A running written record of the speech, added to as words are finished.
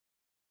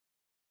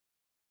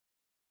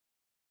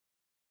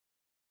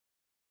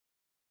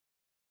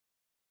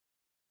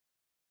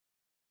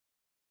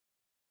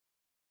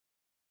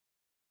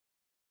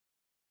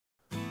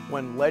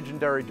When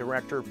legendary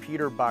director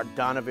Peter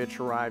Bogdanovich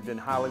arrived in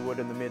Hollywood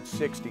in the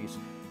mid-60s,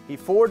 he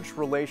forged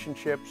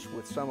relationships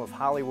with some of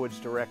Hollywood's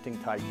directing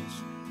titans,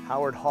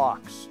 Howard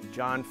Hawks,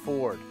 John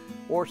Ford,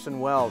 Orson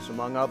Welles,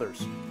 among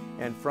others.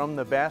 And from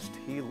the best,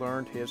 he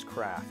learned his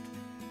craft.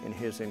 In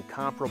his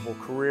incomparable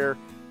career,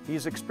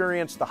 he's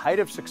experienced the height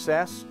of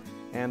success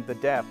and the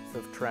depth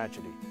of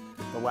tragedy.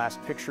 The Last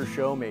Picture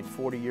Show, made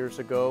 40 years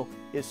ago,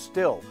 is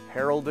still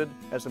heralded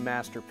as a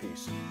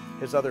masterpiece.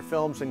 His other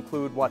films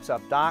include What's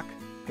Up, Doc?,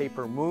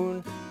 Paper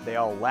Moon, They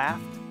All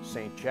Laughed,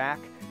 St. Jack,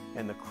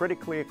 and the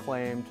critically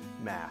acclaimed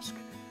Mask.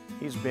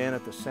 He's been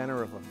at the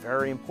center of a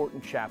very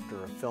important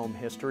chapter of film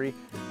history,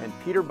 and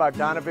Peter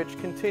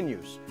Bogdanovich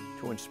continues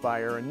to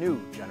inspire a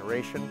new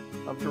generation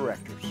of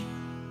directors.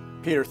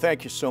 Peter,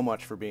 thank you so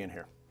much for being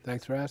here.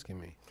 Thanks for asking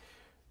me.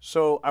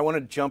 So I want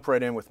to jump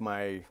right in with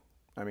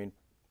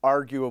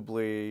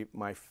arguably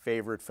my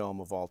favorite film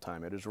of all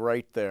time. It is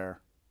right there,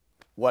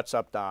 What's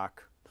Up,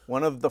 Doc?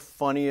 One of the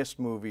funniest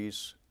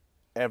movies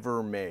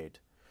ever made.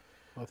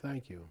 Well,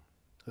 thank you.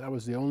 That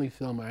was the only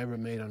film I ever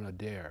made on a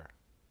dare.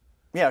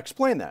 Yeah,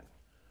 explain that.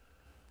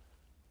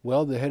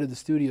 Well, the head of the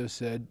studio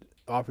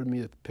offered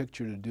me a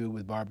picture to do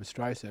with Barbra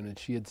Streisand, and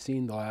she had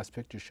seen The Last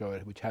Picture Show,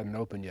 which hadn't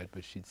opened yet,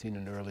 but she'd seen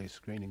an early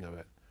screening of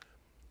it.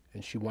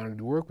 And she wanted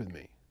to work with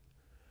me.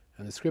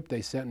 And the script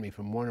they sent me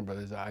from Warner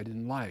Brothers, I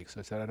didn't like,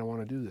 so I said, I don't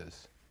want to do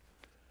this.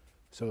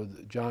 So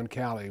John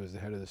Calley was the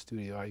head of the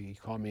studio. He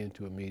called me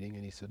into a meeting,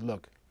 and he said,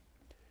 look,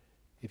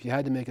 if you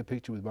had to make a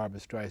picture with Barbra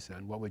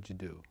Streisand, what would you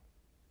do?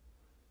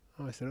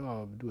 Oh, I said, oh,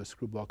 I'll do a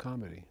screwball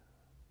comedy.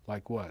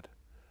 Like what?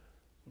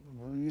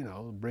 Well, you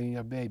know, bringing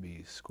up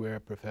babies, square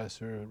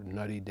professor,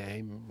 nutty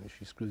dame,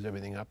 she screws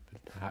everything up,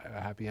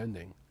 a happy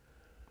ending.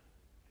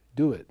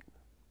 Do it.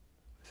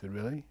 I said,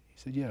 really? He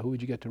said, yeah, who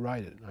would you get to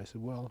write it? And I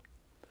said, well,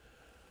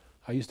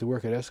 I used to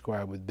work at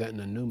Esquire with Benton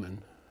and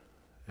Newman,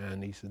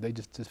 and he said, they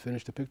just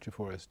finished a picture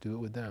for us, do it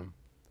with them.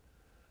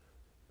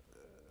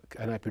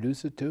 Can I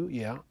produce it too?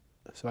 Yeah.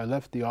 So I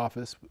left the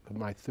office with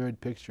my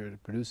third picture,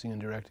 producing and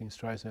directing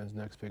Streisand's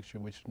next picture,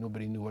 which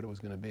nobody knew what it was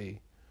going to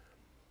be.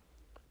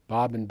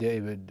 Bob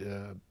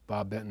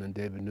Benton and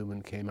David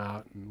Newman came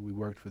out, and we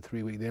worked for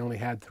 3 weeks. They only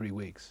had 3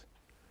 weeks.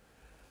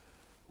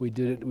 We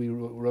did it, we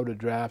wrote a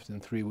draft in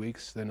 3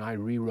 weeks, then I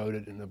rewrote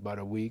it in about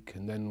a week,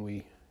 and then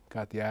we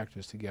got the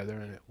actors together,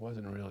 and it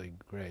wasn't really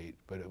great,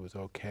 but it was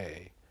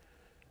okay.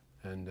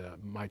 And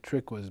my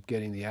trick was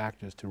getting the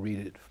actors to read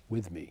it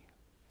with me,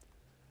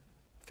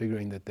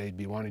 figuring that they'd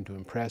be wanting to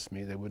impress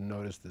me. They wouldn't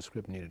notice the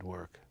script needed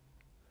work.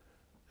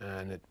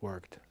 And it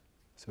worked.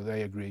 So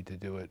they agreed to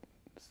do it,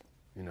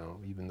 you know,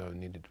 even though it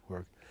needed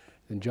work.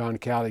 Then John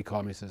Calley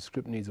called me and said, the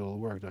script needs a little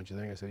work, don't you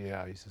think? I said,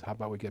 yeah. He says, how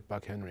about we get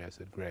Buck Henry? I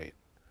said, great.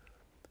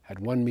 Had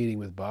one meeting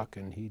with Buck,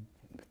 and he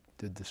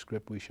did the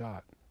script we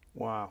shot.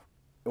 Wow.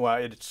 Well,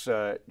 it's,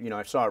 you know,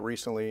 I saw it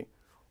recently,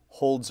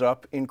 holds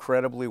up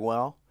incredibly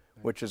well,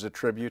 which is a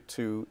tribute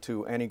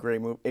to any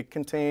great movie. It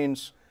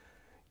contains,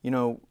 you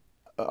know,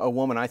 a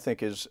woman I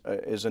think is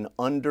an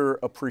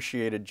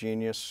underappreciated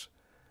genius,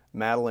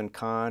 Madeline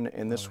Kahn,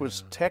 and this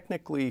was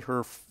technically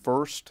her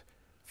first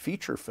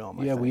feature film,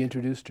 I think. We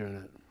introduced her in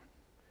it.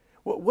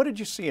 What did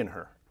you see in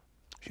her?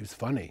 She was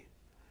funny.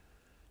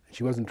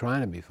 She wasn't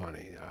trying to be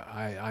funny.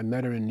 I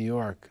met her in New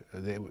York.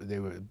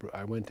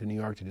 I went to New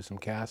York to do some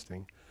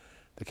casting.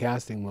 The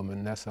casting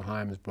woman, Nessa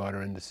Himes, brought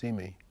her in to see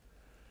me.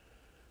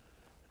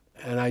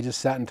 And I just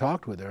sat and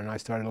talked with her, and I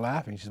started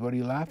laughing. She said, what are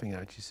you laughing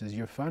at? She says,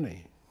 you're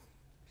funny.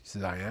 She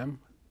says, I am?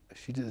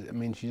 She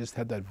just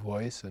had that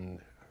voice, and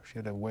she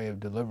had a way of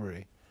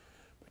delivery.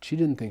 But she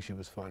didn't think she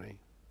was funny.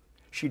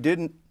 She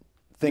didn't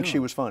think she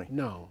was funny?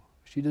 No.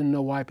 She didn't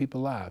know why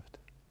people laughed.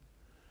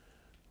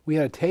 We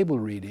had a table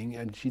reading,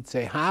 and she'd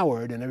say,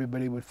 Howard, and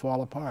everybody would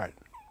fall apart.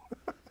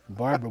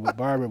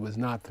 Barbara was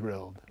not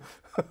thrilled.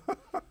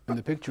 When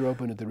the picture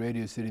opened at the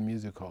Radio City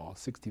Music Hall,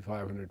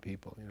 6,500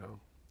 people, you know,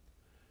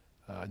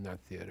 in that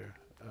theater.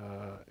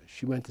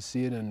 She went to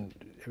see it, and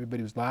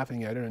everybody was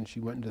laughing at her, and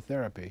she went into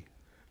therapy.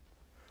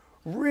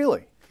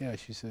 Really? Yeah,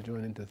 she said she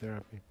went into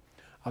therapy.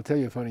 I'll tell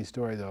you a funny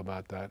story, though,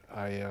 about that.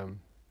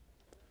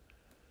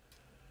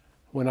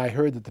 When I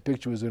heard that the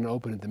picture was going to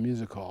open at the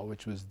Music Hall,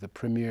 which was the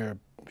premier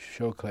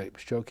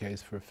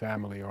showcase for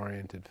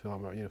family-oriented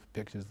film, or, you know,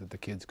 pictures that the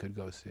kids could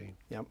go see.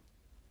 Yep.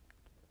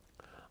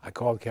 I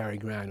called Cary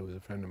Grant, who was a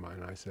friend of mine,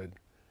 and I said,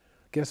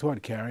 guess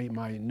what, Cary?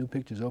 My new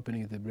picture's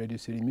opening at the Radio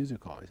City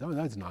Music Hall. He said, oh,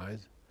 that's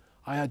nice.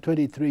 I had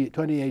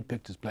 28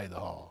 pictures play the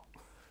hall.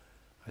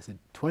 I said,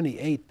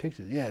 28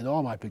 pictures? Yeah,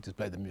 all my pictures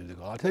play the music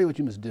hall. I'll tell you what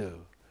you must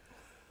do.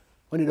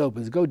 When it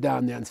opens, go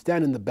down there and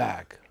stand in the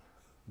back.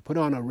 Put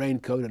on a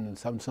raincoat and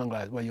some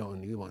sunglasses. Well, you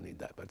won't need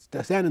that, but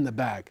stand in the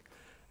back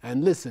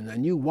and listen,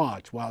 and you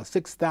watch while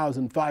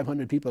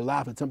 6,500 people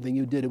laugh at something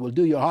you did. It will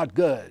do your heart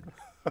good.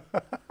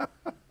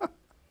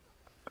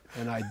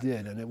 And I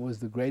did, and it was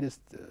the greatest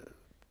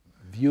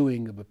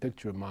viewing of a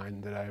picture of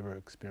mine that I ever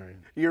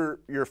experienced.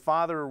 Your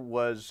father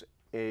was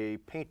a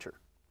painter.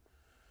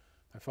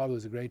 My father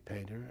was a great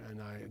painter,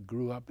 and I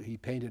grew up, he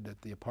painted at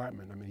the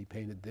apartment. I mean, he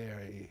painted there.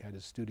 He had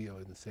his studio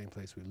in the same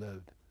place we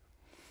lived.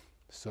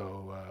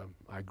 So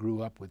I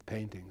grew up with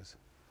paintings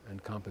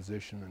and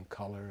composition and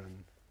color,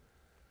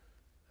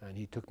 and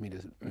he took me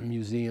to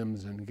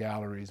museums and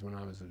galleries when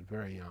I was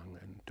very young,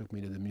 and took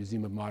me to the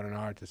Museum of Modern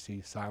Art to see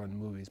silent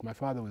movies. My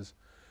father was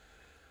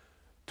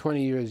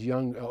 20 years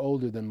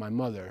older than my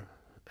mother,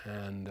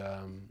 and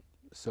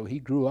so he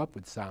grew up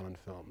with silent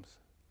films.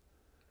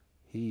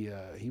 He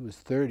was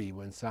 30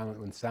 when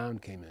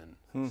sound came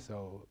in.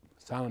 So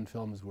silent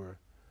films were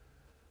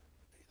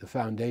the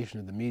foundation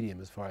of the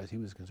medium as far as he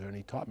was concerned.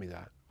 He taught me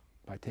that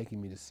by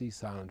taking me to see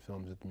silent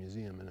films at the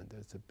museum, and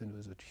it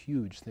was a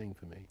huge thing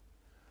for me.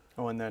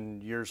 Oh, and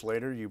then years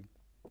later, you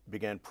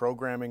began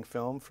programming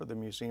film for the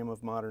Museum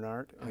of Modern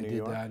Art in New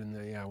York? I did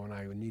that when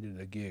I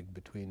needed a gig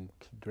between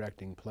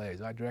directing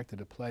plays. I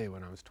directed a play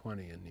when I was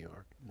 20 in New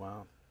York.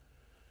 Wow.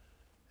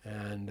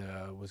 And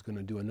was going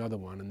to do another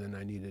one, and then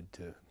I needed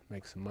to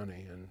make some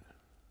money, and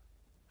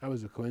that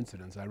was a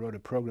coincidence. I wrote a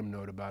program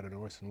note about an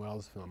Orson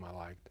Welles film I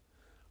liked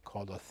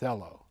called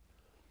Othello,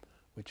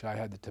 which I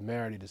had the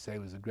temerity to say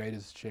was the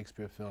greatest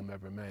Shakespeare film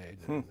ever made.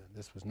 And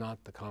this was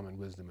not the common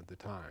wisdom at the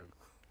time.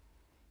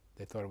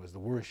 They thought it was the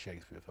worst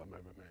Shakespeare film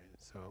ever made.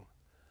 So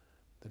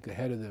the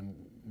head of the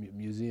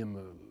Museum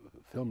of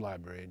Film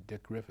Library,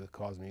 Dick Griffith,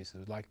 calls me. He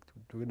says, we're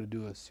going to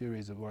do a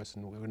series of we're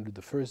going to do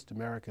the first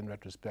American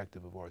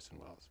retrospective of Orson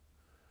Welles.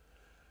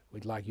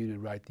 We'd like you to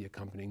write the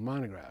accompanying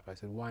monograph. I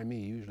said, why me?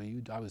 Usually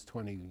you, I was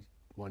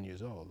 21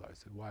 years old. I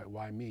said,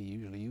 why me?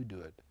 Usually you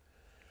do it.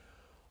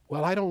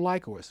 Well, I don't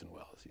like Orson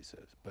Welles, he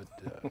says, but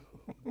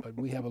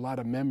we have a lot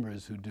of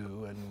members who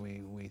do, and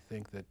we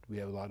think that we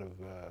have a lot of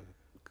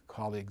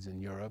colleagues in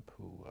Europe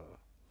who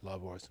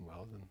love Orson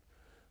Welles, and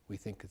we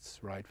think it's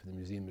right for the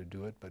museum to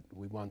do it, but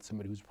we want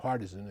somebody who's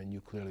partisan, and you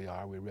clearly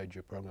are. We read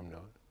your program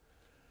note.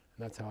 And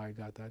that's how I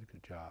got that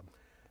job.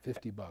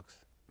 $50.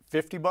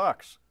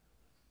 $50?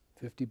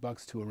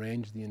 $50 to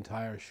arrange the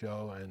entire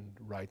show and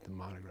write the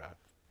monograph.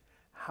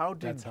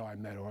 That's how I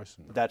met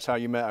Orson. That's how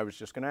you met, I was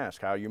just going to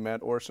ask, how you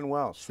met Orson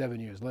Welles.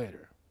 7 years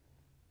later.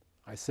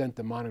 I sent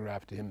the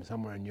monograph to him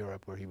somewhere in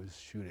Europe where he was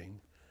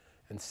shooting.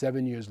 And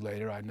 7 years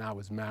later, I now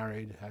was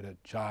married, had a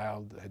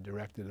child, had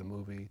directed a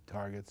movie,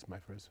 Targets, my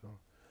first film.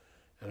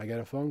 And I get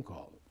a phone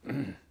call.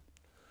 May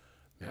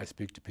I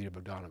speak to Peter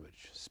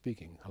Bogdanovich?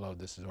 Speaking. Hello,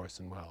 this is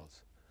Orson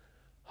Welles.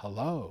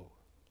 Hello.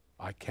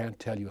 I can't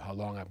tell you how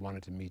long I've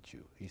wanted to meet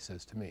you, he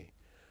says to me.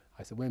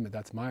 I said, wait a minute,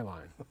 that's my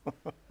line.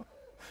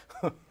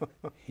 I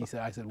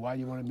said, why do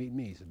you want to meet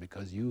me? He said,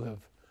 because you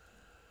have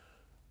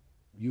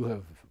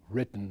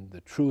written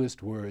the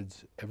truest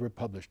words ever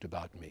published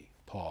about me,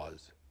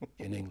 pause,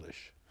 in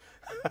English.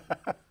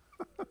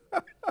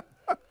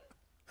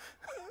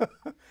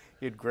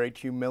 He had great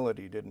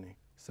humility, didn't he?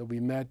 So we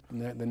met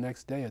the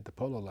next day at the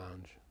Polo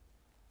Lounge,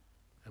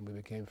 and we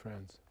became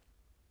friends.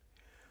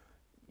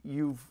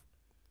 You've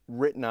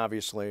written,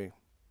 obviously,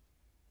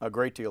 a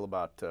great deal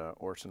about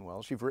Orson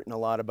Welles. You've written a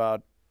lot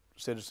about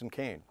Citizen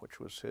Kane, which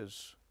was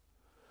his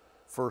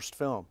first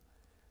film.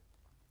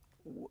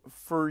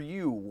 For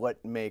you,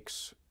 what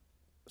makes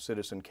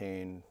Citizen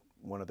Kane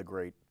one of the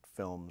great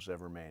films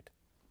ever made?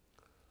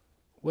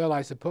 Well,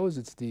 I suppose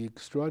it's the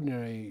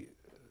extraordinary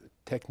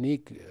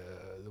technique,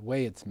 the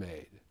way it's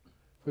made.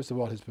 First of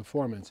all, his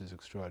performance is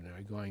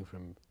extraordinary, going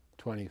from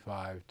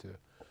 25 to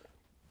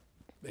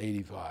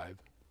 85.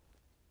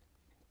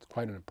 It's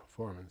quite a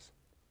performance.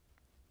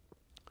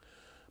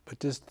 But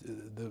just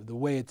the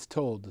way it's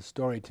told, the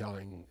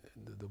storytelling,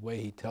 the way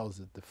he tells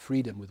it, the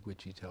freedom with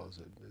which he tells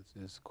it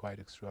is quite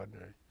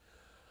extraordinary.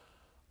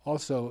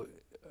 Also,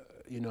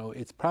 you know,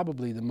 it's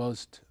probably the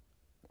most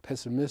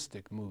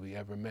pessimistic movie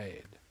ever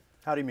made.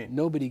 How do you mean?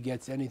 Nobody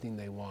gets anything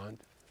they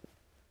want.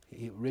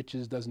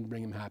 Riches doesn't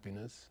bring him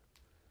happiness.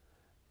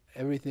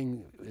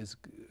 Everything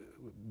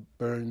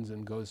burns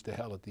and goes to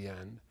hell at the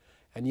end.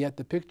 And yet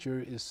the picture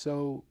is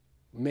so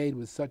made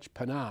with such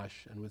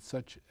panache and with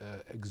such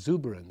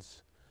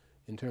exuberance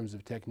in terms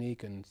of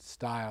technique and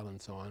style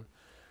and so on,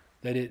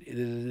 that it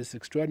is this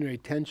extraordinary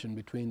tension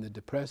between the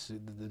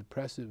depressive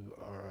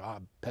or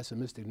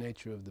pessimistic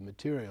nature of the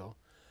material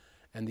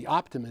and the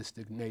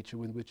optimistic nature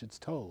with which it's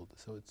told.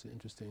 So it's an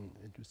interesting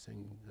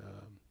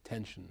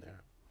tension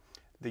there.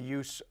 The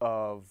use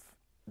of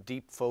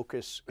deep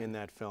focus in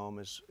that film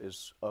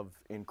is of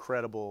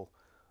incredible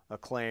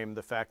acclaim.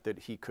 The fact that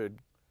he could...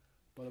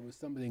 Well, it was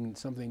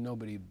something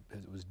nobody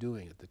was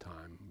doing at the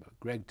time.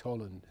 Greg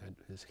Toland,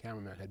 his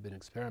cameraman, had been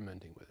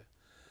experimenting with it.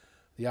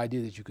 The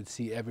idea that you could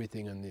see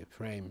everything in the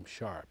frame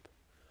sharp.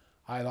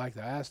 I liked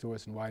that. I asked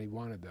Orson why he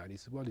wanted that. He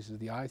said, well,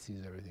 the eye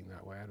sees everything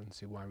that way. I don't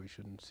see why we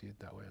shouldn't see it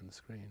that way on the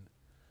screen.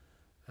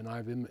 And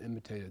I've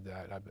imitated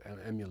that. I've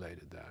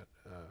emulated that.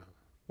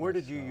 Where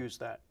did you use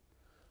that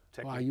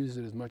technique? Well, I use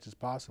it as much as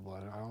possible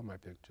in all my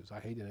pictures. I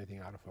hate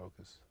anything out of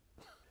focus.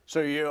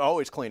 So you're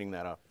always cleaning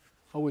that up?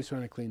 Always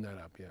trying to clean that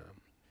up, yeah.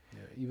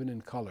 Even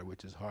in color,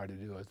 which is hard to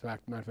do. As a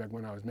matter of fact,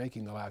 when I was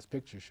making the last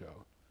picture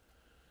show,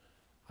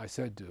 I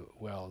said to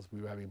Wells,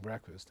 we were having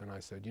breakfast, and I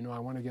said, you know, I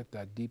want to get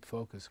that deep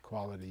focus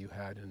quality you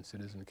had in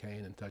Citizen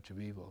Kane and Touch of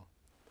Evil.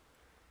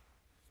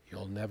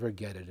 You'll never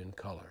get it in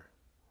color.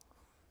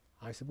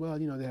 I said, well,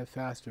 you know, they have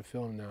faster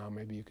film now.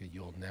 Maybe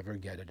you'll never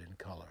get it in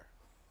color.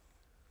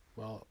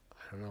 Well,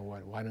 I don't know,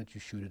 why don't you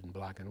shoot it in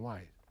black and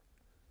white?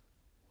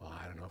 Well,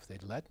 I don't know if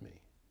they'd let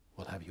me.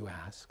 Well, have you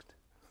asked?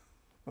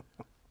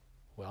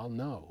 Well,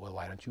 no. Well,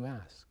 why don't you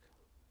ask?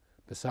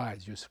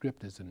 Besides, your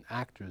script is an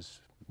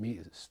actor's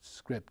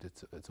script.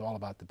 It's all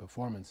about the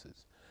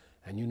performances.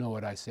 And you know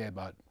what I say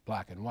about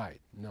black and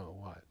white. No,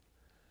 what?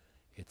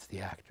 It's the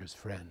actor's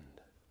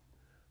friend.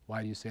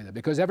 Why do you say that?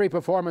 Because every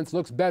performance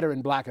looks better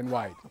in black and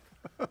white.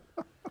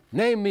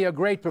 Name me a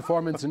great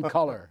performance in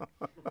color.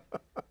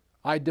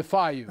 I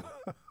defy you.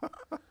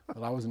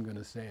 Well, I wasn't going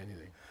to say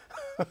anything.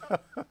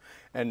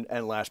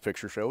 And Last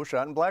Picture Show was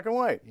shot in black and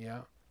white.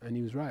 Yeah, and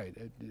he was right.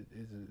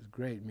 It's a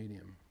great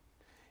medium.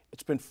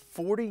 It's been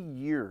 40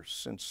 years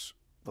since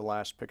the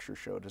Last Picture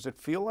Show. Does it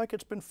feel like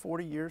it's been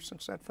 40 years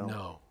since that film?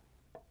 No.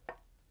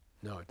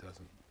 No, it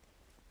doesn't.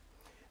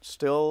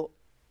 Still,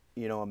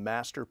 you know, a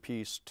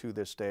masterpiece to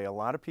this day. A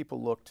lot of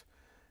people looked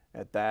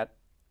at that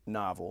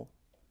novel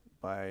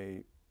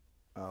by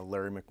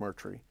Larry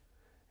McMurtry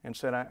and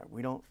said, I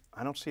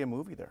don't see a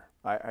movie there.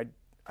 I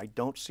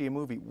don't see a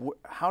movie.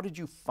 How did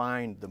you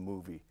find the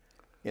movie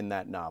in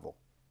that novel?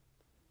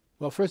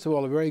 Well, first of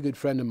all, a very good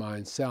friend of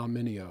mine, Sal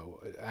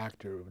Mineo, an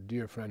actor, a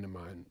dear friend of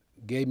mine,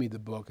 gave me the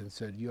book and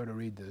said, you ought to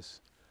read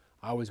this.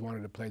 I always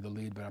wanted to play the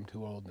lead, but I'm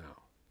too old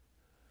now.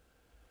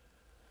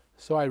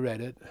 So I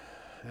read it,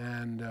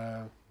 and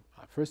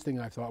first thing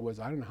I thought was,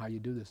 I don't know how you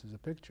do this as a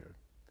picture.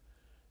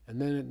 And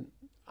then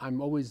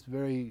I'm always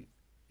very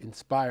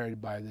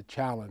inspired by the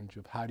challenge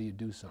of how do you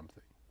do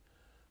something.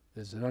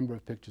 There's a number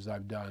of pictures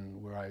I've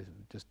done where I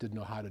just didn't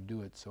know how to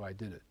do it, so I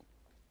did it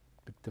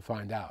to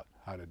find out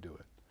how to do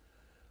it.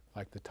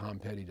 Like the Tom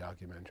Petty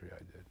documentary I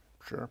did.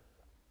 Sure.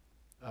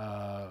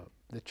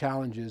 The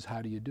challenge is,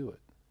 how do you do it?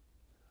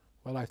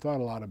 Well, I thought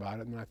a lot about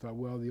it, and I thought,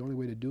 well, the only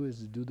way to do it is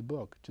to do the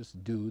book.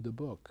 Just do the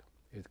book.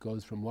 It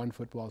goes from one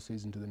football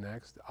season to the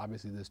next.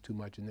 Obviously, there's too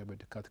much in there, but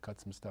to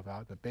cut some stuff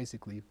out. But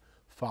basically,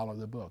 follow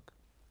the book,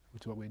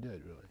 which is what we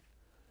did, really.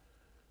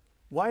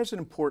 Why is it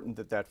important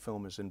that that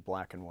film is in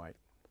black and white?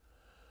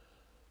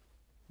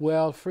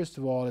 Well, first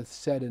of all, it's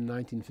set in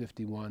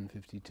 1951,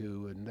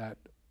 52, and that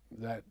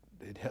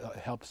it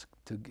helps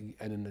to,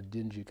 and in a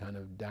dingy kind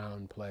of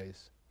down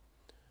place.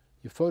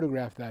 You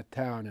photograph that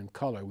town in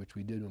color, which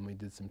we did when we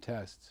did some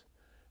tests,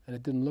 and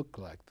it didn't look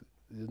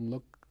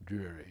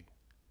dreary.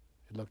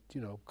 It looked,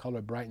 you know,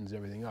 color brightens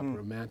everything up,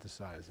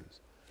 romanticizes.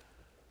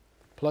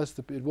 Plus,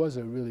 it was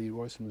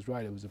Orson was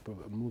right, it was a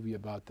movie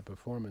about the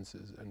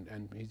performances,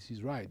 and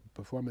he's right,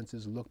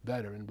 performances look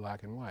better in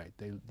black and white,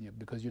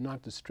 because you're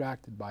not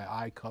distracted by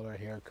eye color,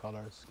 hair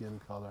color, skin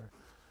color,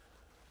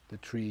 the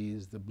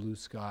trees, the blue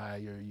sky.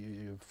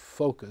 You're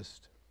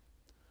focused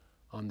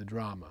on the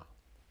drama,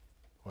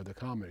 or the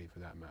comedy for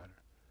that matter.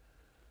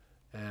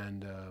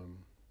 And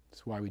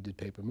that's why we did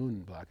Paper Moon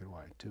in black and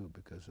white too,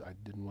 because I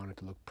didn't want it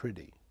to look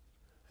pretty.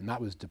 And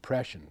that was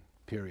Depression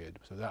period,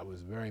 so that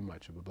was very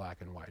much of a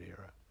black and white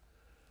era.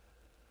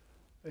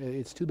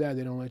 It's too bad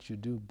they don't let you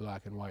do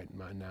black and white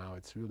now.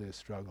 It's really a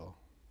struggle,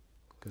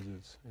 because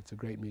it's a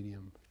great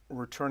medium.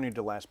 Returning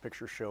to Last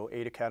Picture Show,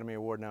 8 Academy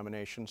Award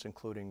nominations,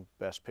 including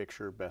Best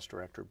Picture, Best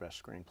Director,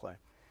 Best Screenplay.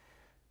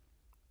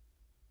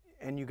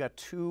 And you got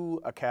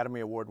 2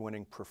 Academy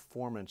Award-winning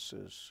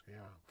performances. Yeah,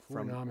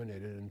 4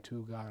 nominated and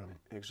 2 got them.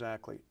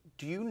 Exactly.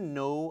 Do you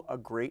know a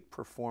great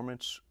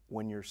performance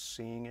when you're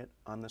seeing it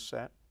on the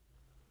set?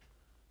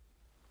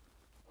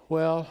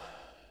 Well,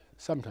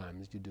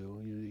 sometimes you do.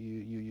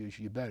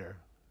 You better.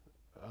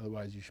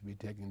 Otherwise, you should be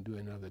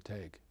doing another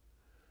take.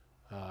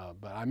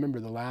 But I remember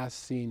the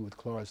last scene with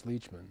Cloris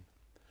Leachman.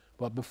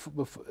 Well,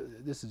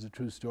 this is a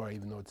true story,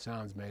 even though it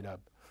sounds made up.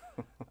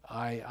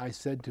 I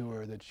said to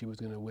her that she was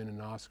going to win an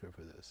Oscar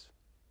for this.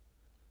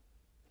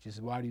 She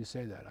said, "Why do you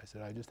say that?" I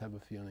said, "I just have a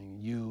feeling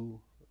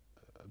you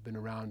have been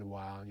around a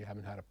while and you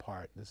haven't had a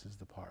part. This is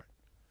the part."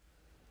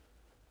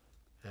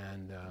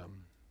 And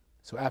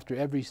so after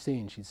every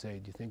scene, she'd say,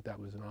 "Do you think that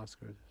was an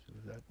Oscar?"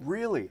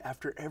 Really?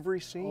 After every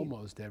scene?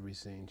 Almost every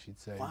scene, she'd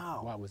say,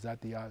 "Wow, was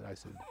that the Oscar?" I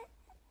said,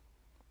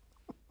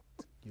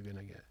 "You're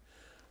gonna get it."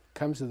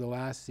 Comes to the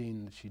last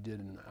scene that she did,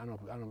 and I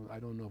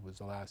don't know if it was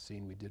the last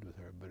scene we did with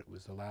her, but it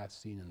was the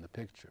last scene in the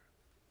picture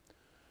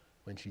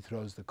when she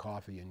throws the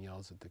coffee and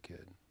yells at the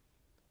kid.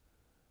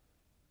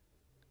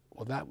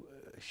 Well,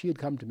 she had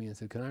come to me and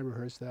said, "Can I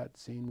rehearse that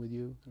scene with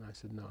you?" And I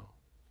said, "No."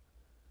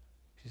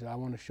 She said, "I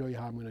want to show you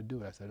how I'm going to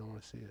do it." I said, "I don't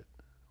want to see it."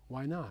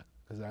 "Why not?"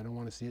 "Because I don't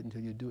want to see it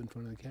until you do it in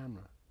front of the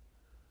camera."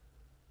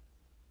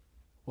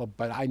 "Well,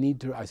 but I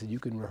need to." I said, "You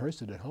can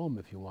rehearse it at home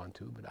if you want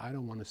to, but I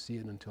don't want to see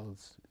it until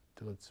it's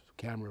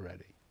camera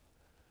ready."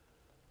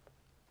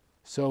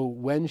 So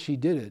when she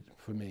did it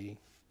for me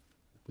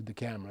with the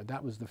camera,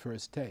 that was the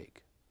first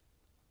take.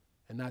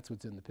 And that's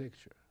what's in the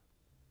picture.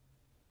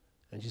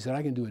 And she said,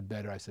 "I can do it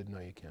better." I said, "No,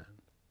 you can't.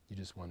 You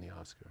just won the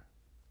Oscar."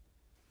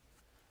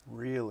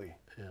 Really?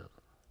 Yeah.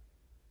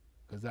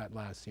 Because that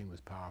last scene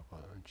was powerful.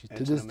 And she,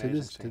 to this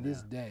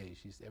day,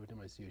 every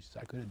time I see her, she says,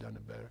 "I could have done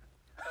it better."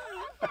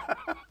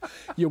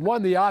 You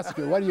won the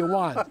Oscar. What do you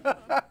want?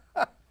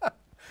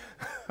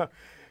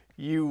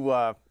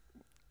 You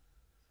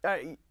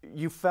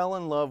you fell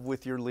in love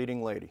with your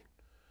leading lady,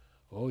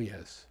 Oh,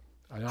 yes.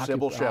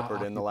 Sybil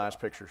Shepherd, in The Last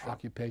Picture Show.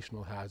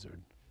 Occupational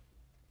hazard.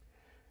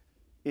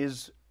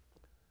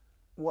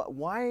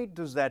 Why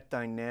does that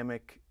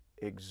dynamic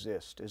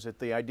exist? Is it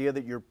the idea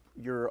that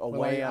you're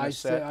away on a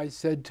set? I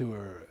said to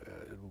her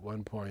at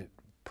one point,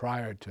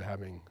 prior to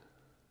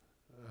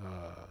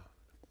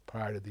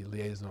the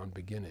liaison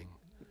beginning,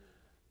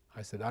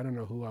 I said, I don't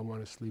know who I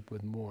want to sleep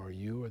with more,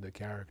 you or the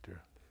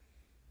character.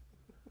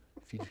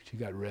 She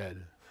got red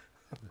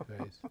in the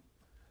face.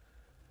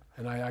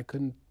 And I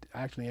couldn't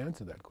actually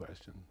answer that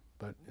question,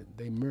 but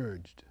they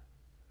merged,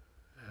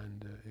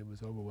 and it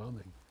was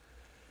overwhelming.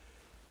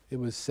 It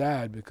was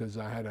sad because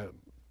I had a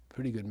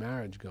pretty good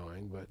marriage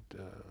going, but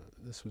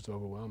this was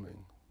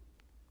overwhelming.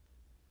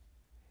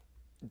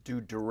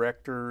 Do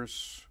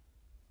directors,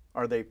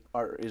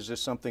 is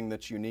this something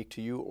that's unique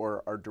to you,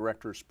 or are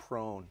directors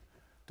prone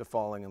to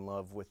falling in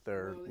love with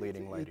their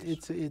leading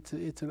ladies?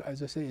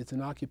 As I say, it's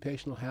an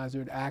occupational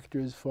hazard.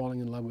 Actors falling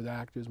in love with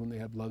actors when they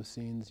have love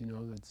scenes, you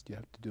know, you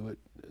have to do it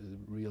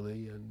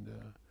really and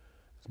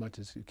as much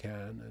as you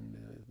can, and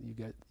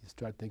you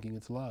start thinking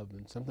it's love,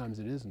 and sometimes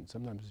it isn't.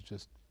 Sometimes it's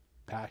just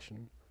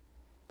passion.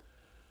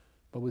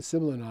 But with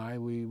Sybil and I,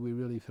 we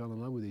really fell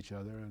in love with each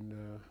other,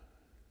 and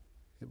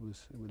it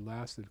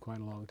lasted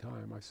quite a long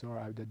time.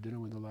 I did dinner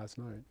with her last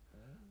night.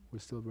 We're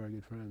still very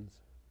good friends.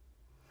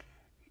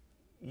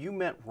 You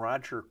met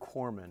Roger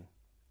Corman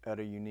at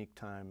a unique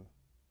time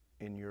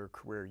in your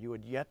career. You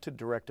had yet to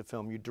direct a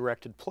film. You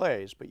directed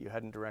plays, but you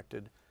hadn't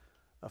directed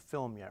a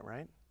film yet,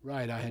 right?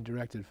 Right. I had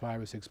directed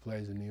 5 or 6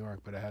 plays in New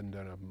York, but I hadn't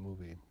done a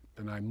movie.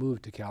 And I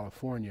moved to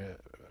California.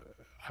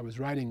 I was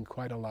writing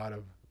quite a lot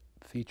of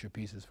feature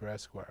pieces for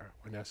Esquire,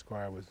 when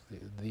Esquire was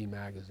the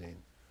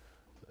magazine.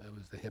 It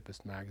was the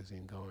hippest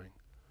magazine going.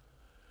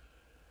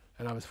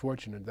 And I was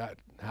fortunate that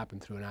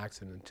happened through an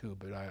accident too,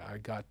 but I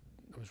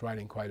was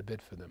writing quite a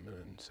bit for them,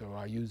 and so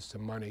I used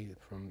some money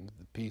from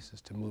the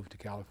pieces to move to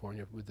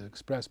California with the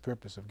express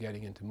purpose of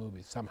getting into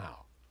movies somehow.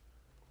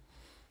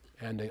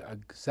 And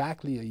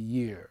exactly a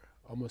year,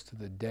 almost to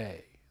the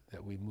day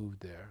that we moved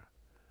there,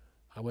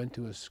 I went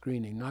to a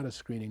screening, not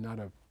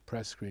a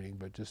press screening,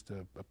 but just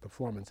a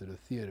performance at a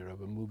theater of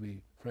a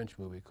movie, French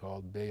movie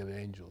called Bay of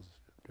Angels,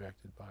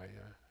 directed by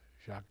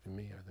Jacques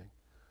Demy, I think.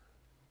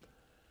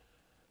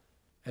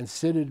 And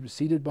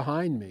seated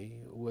behind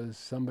me was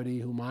somebody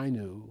whom I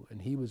knew,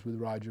 and he was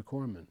with Roger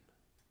Corman.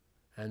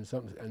 And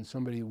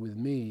somebody with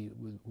me,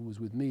 who was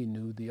with me,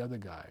 knew the other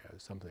guy or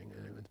something.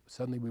 And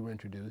suddenly we were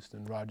introduced,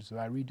 and Roger said,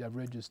 I've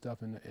read your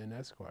stuff in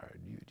Esquire.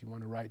 Do you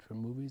want to write for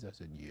movies? I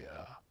said,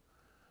 yeah.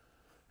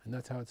 And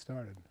that's how it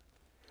started.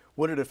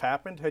 Would it have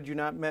happened had you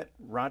not met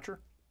Roger?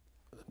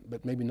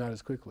 But maybe not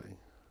as quickly.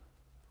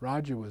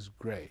 Roger was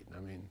great. I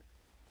mean,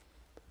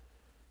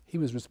 he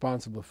was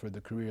responsible for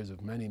the careers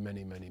of many,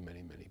 many, many,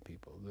 many, many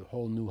people. The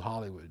whole New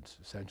Hollywood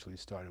essentially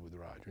started with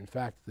Roger. In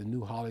fact, the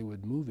New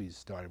Hollywood movies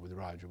started with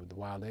Roger, with The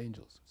Wild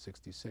Angels,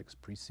 '66,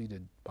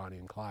 preceded Bonnie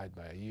and Clyde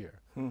by a year.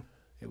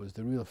 It was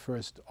the real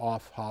first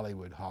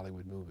off-Hollywood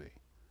movie.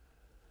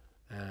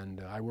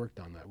 And I worked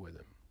on that with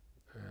him.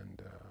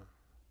 And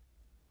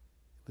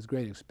it was a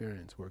great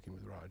experience working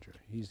with Roger.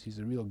 He's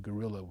a real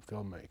guerrilla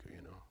filmmaker,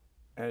 you know.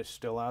 And it's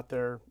still out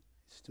there?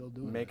 Still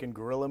doing making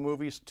guerrilla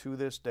movies to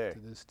this day. To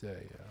this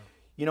day, yeah.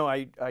 You know,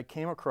 I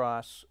came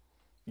across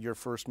your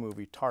first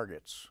movie,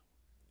 Targets,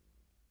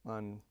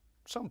 on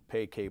some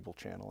pay cable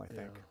channel, I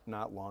think,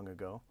 not long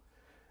ago.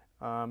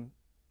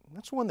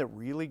 That's one that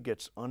really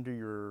gets under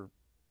your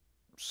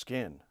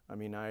skin. I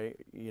mean,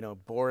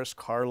 Boris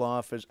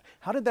Karloff is.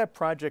 How did that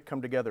project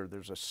come together?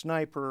 There's a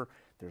sniper.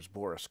 There's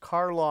Boris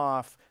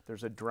Karloff.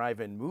 There's a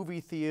drive-in movie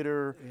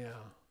theater. Yeah,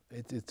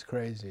 it's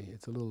crazy.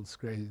 It's a little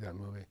crazy, that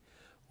movie.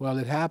 Well,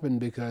 it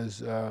happened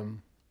because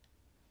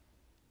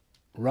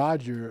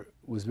Roger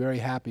was very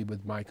happy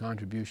with my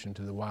contribution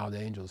to The Wild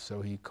Angels,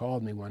 so he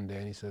called me one day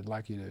and he said, I'd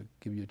like you to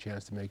give you a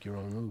chance to make your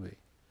own movie.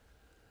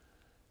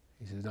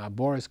 He says, now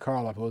Boris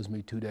Karloff owes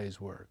me 2 days'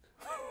 work.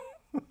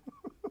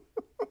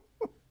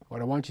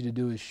 What I want you to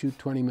do is shoot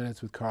 20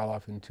 minutes with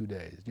Karloff in 2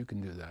 days. You can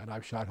do that.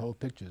 I've shot whole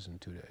pictures in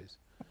 2 days.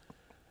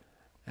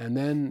 And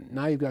then,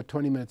 now you've got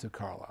 20 minutes of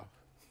Karloff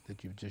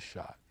that you've just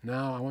shot.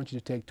 Now I want you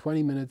to take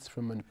 20 minutes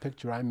from a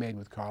picture I made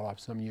with Karloff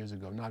some years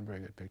ago, not a very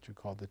good picture,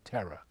 called The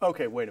Terror.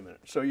 Okay, wait a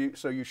minute. So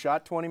you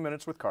shot 20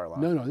 minutes with Karloff?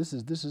 No,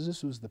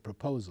 this was the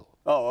proposal.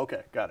 Oh,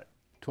 okay, got it.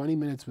 20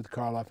 minutes with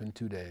Karloff in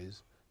 2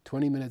 days,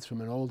 20 minutes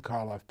from an old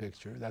Karloff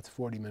picture, that's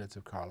 40 minutes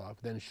of Karloff,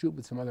 then shoot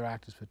with some other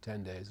actors for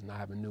 10 days, and I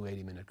have a new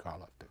 80-minute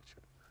Karloff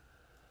picture.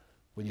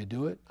 Will you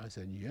do it? I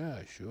said, yeah,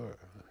 sure.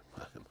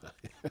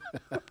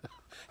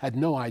 Had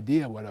no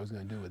idea what I was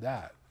going to do with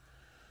that.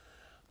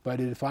 But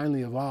it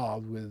finally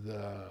evolved with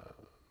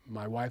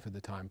my wife at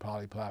the time,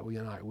 Polly Platt.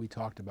 We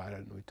talked about it,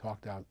 and we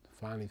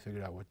finally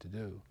figured out what to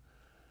do.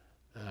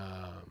 It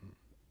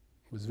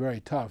was very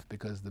tough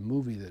because the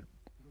movie that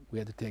we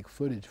had to take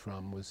footage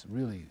from was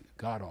really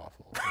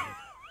god-awful.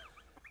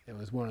 It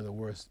was one of the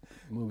worst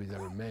movies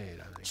ever made,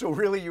 I think. So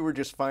really you were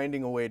just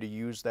finding a way to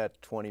use that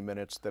 20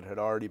 minutes that had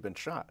already been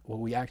shot? Well,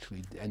 we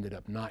actually ended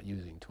up not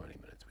using 20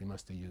 minutes. We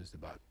must have used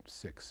about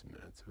 6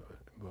 minutes.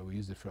 Well, we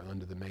used it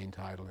under the main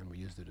title, and we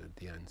used it at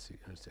the end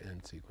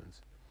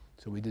sequence.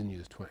 So we didn't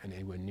use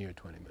anywhere near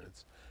 20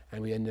 minutes.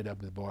 And we ended up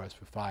with Boris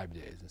for 5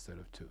 days instead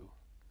of 2.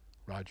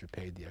 Roger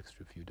paid the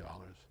extra few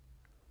dollars.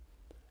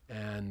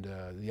 And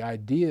the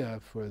idea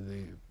for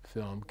the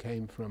film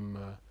came from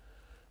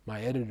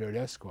my editor at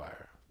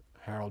Esquire,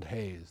 Harold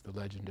Hayes, the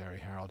legendary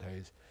Harold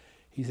Hayes.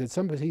 He said,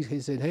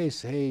 he said,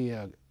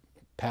 hey,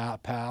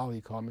 pal, he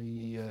called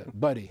me,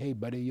 buddy, hey,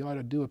 buddy, you ought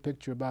to do a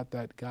picture about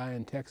that guy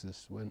in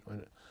Texas when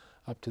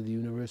up to the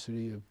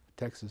University of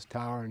Texas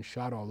Tower and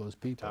shot all those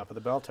people. Top of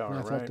the bell tower, and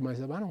I thought to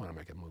myself, I don't want to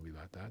make a movie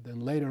about that.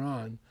 Then later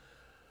on,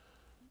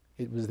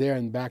 it was there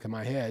in the back of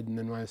my head, and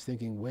then I was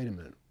thinking, wait a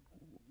minute,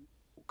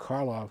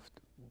 Karloff,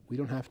 we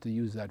don't have to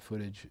use that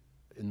footage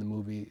in the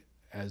movie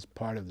as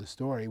part of the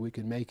story. We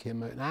could make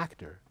him an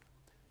actor.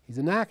 He's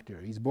an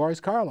actor. He's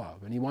Boris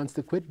Karloff, and he wants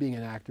to quit being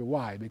an actor.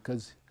 Why?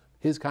 Because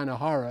his kind of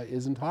horror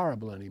isn't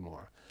horrible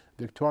anymore.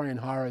 Victorian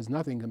horror is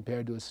nothing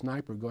compared to a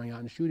sniper going out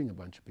and shooting a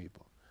bunch of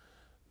people,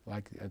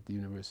 like at the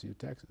University of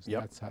Texas.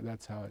 Yep.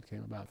 That's how it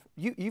came about.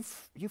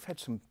 You've had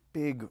some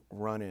big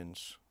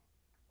run-ins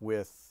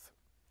with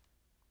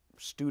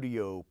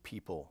studio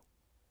people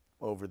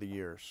over the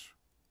years.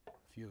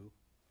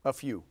 A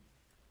few.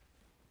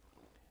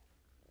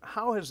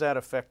 How has that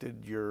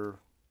affected your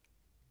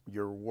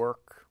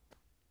work?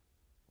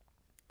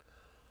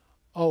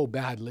 Oh,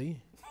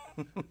 badly.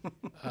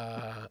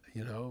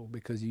 You know,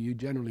 because you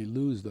generally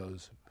lose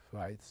those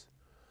fights.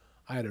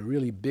 I had a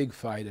really big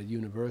fight at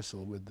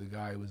Universal with the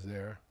guy who was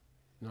there,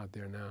 not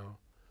there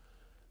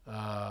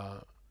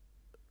now.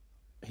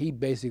 He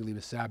basically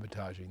was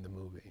sabotaging the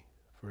movie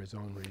for his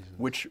own reasons.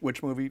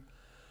 Which movie?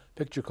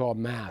 Picture called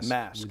Mask.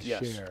 Mask, with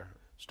yes. Cher.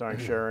 Starring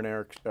Cher and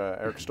Eric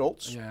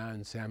Stoltz. Yeah,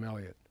 and Sam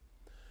Elliott.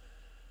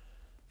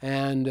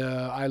 And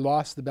I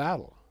lost the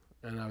battle,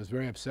 and I was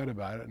very upset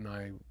about it, and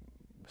I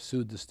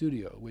sued the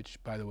studio,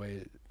 which, by the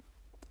way,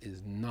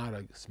 is not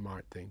a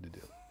smart thing to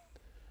do.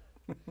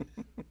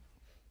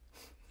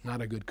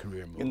 Not a good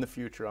career move. In the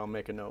future, I'll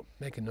make a note.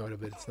 Make a note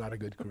of it. It's not a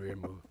good career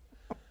move.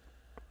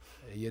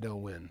 You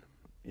don't win.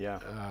 Yeah.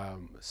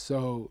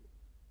 So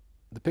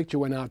the picture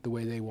went out the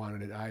way they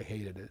wanted it. I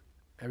hated it.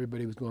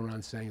 Everybody was going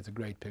around saying it's a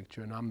great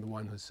picture, and I'm the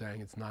one who's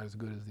saying it's not as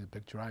good as the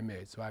picture I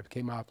made. So I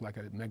came off like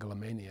a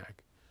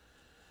megalomaniac.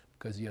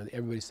 Because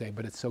everybody's saying,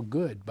 but it's so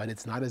good, but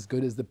it's not as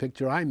good as the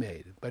picture I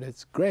made. But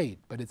it's great,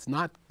 but it's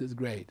not as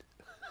great.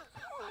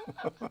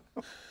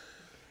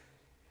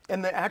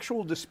 And the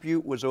actual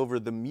dispute was over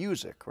the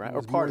music, right?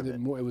 Or part of it?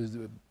 It was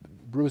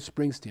Bruce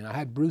Springsteen. I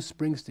had Bruce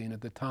Springsteen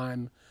at the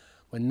time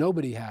when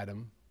nobody had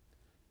him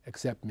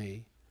except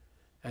me.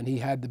 And he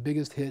had the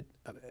biggest hit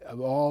of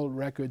all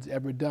records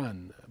ever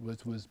done,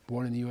 which was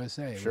Born in the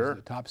USA. It was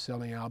the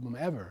top-selling album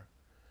ever.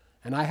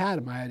 And I had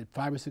him. I had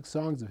 5 or 6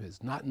 songs of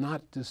his, not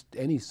just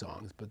any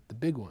songs, but the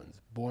big ones.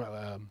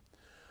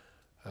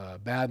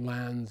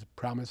 Badlands,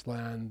 Promised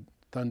Land,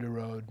 Thunder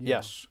Road.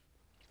 Yes.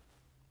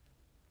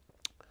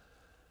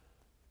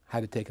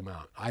 Had to take him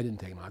out. I didn't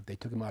take him out. They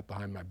took him out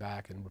behind my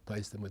back and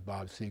replaced him with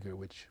Bob Seger,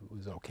 which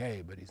was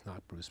okay, but he's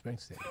not Bruce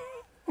Springsteen.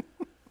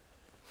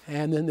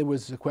 And then there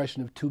was a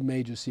question of 2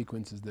 major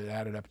sequences that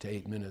added up to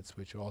 8 minutes,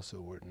 which also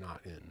were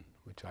not in,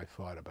 which I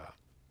fought about.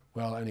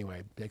 Well,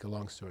 anyway, make a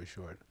long story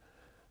short,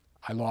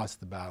 I lost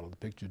the battle. The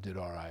picture did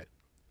all right.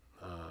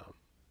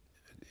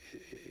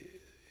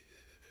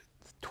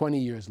 20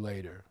 years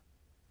later,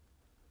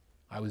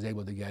 I was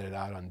able to get it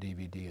out on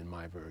DVD in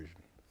my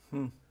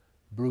version.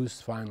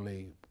 Bruce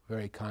finally,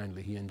 very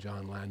kindly, he and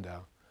John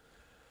Landau,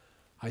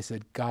 I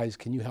said, guys,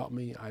 can you help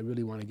me? I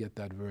really want to get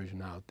that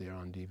version out there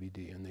on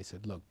DVD. And they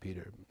said, look,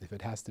 Peter, if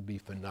it has to be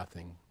for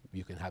nothing,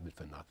 you can have it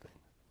for nothing.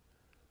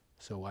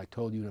 So I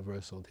told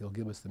Universal, he'll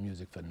give us the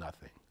music for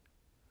nothing.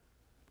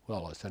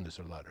 Well, send us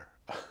a letter.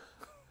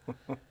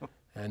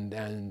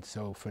 and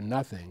so for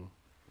nothing,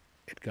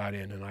 it got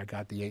in, and I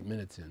got the 8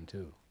 minutes in,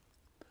 too.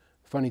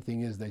 Funny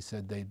thing is, they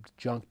said they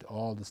junked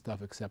all the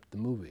stuff except the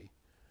movie.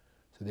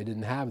 So they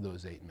didn't have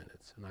those 8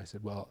 minutes. And I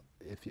said, well,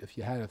 if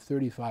you had a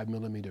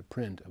 35mm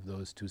print of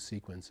those 2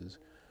 sequences,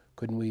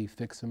 couldn't we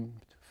fix them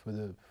for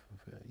the...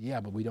 yeah,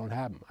 but we don't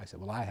have them. I said,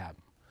 well, I have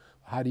them.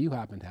 How do you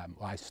happen to have them?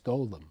 Well, I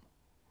stole them.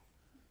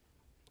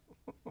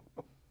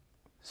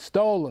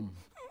 Stole them.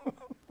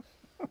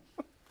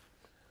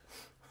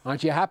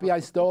 Aren't you happy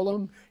I stole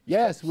them?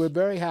 Yes, we're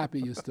very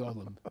happy you stole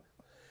them.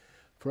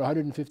 For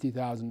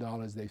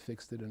 $150,000, they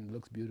fixed it, and it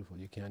looks beautiful.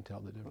 You can't tell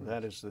the difference.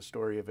 That is the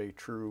story of a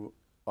true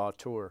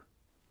auteur.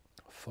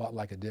 Fought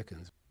like a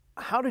Dickens.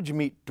 How did you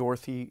meet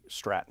Dorothy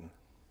Stratton?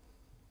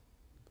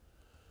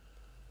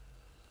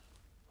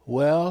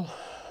 Well,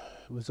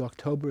 it was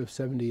October of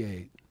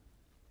 '78.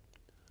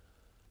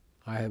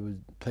 I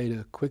had paid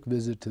a quick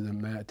visit to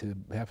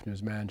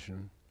Hefner's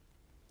mansion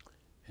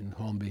in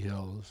Holmby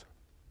Hills.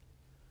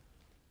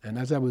 And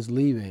as I was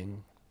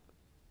leaving,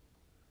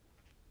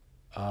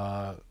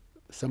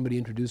 somebody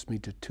introduced me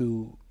to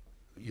 2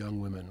 young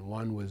women.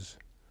 One was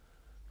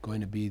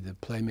going to be the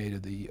playmate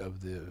of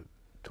the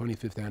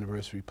 25th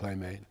anniversary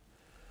playmate,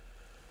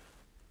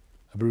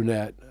 a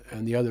brunette,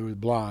 and the other was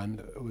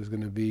blonde, was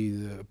going to be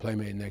the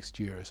playmate next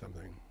year or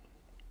something.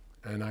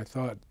 And I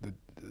thought that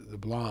the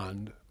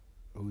blonde,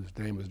 whose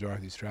name was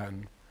Dorothy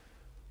Stratton,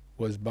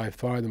 was by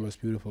far the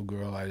most beautiful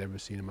girl I'd ever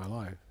seen in my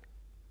life.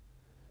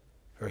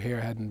 Her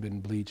hair hadn't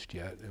been bleached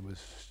yet. It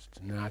was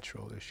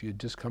natural. She had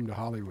just come to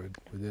Hollywood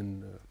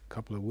within a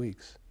couple of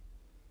weeks.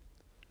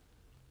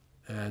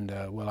 And,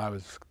 well, I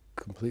was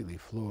completely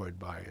floored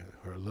by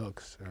her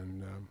looks.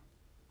 And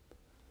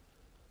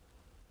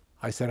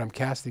I said, I'm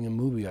casting a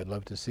movie. I'd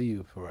love to see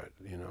you for it,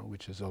 you know,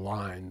 which is a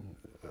line,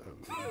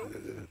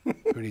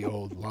 pretty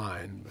old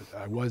line. But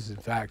I was, in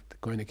fact,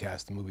 going to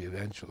cast the movie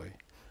eventually.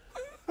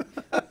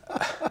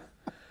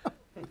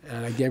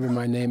 And I gave her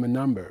my name and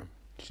number.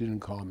 She didn't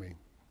call me.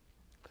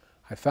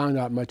 I found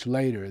out much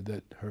later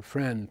that her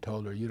friend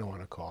told her, you don't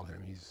want to call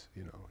him. He's,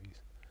 you know,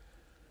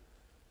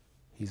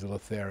 he's a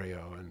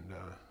Lothario. And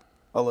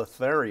a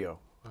Lothario?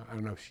 I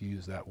don't know if she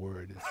used that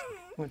word.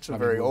 It's a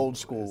very old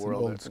school word. It's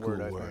an old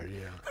school word,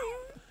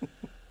 yeah.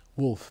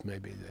 Wolf,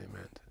 maybe they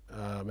meant.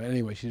 But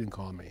anyway, she didn't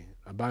call me.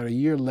 About a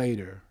year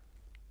later,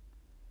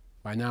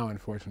 by now,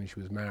 unfortunately, she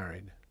was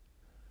married.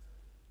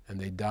 And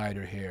they dyed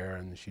her hair,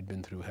 and she'd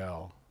been through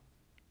hell.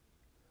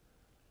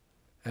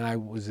 And I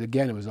was,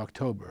 again, it was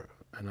October,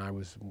 and I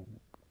was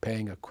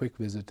paying a quick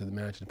visit to the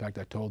mansion. In fact,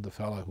 I told the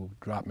fellow who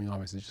dropped me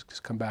off, I said,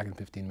 just come back in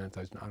 15 minutes.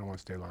 I don't want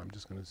to stay long. I'm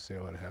just going to say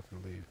hello to Hef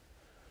and leave.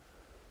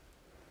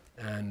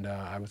 And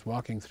I was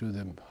walking through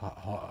the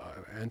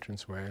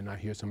entranceway, and I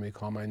hear somebody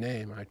call my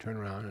name. I turn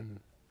around, and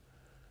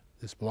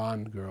this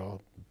blonde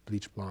girl,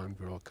 bleach blonde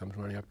girl, comes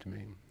running up to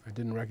me. I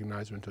didn't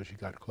recognize her until she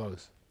got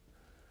close.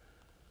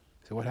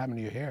 I said, what happened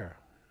to your hair?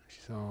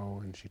 She said,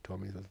 oh, and she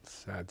told me the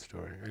sad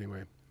story.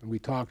 Anyway, and we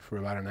talked for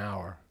about an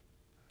hour.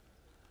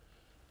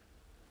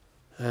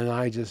 And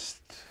I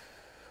just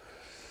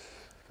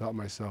felt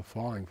myself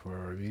falling for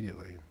her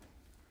immediately.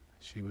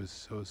 She was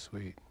so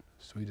sweet,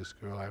 sweetest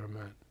girl I ever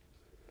met.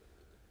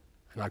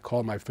 And I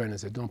called my friend and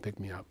said, don't pick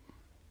me up.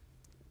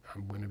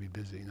 I'm going to be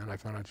busy. And then I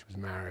found out she was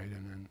married,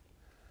 and then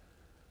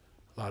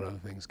a lot of other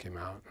things came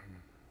out. And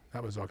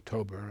that was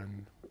October,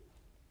 and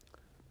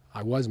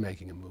I was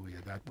making a movie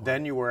at that point.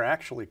 Then you were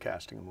actually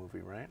casting a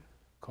movie, right?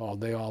 Called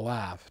They All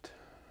Laughed.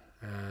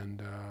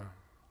 And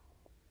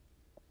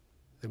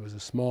there was a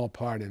small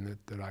part in it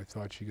that I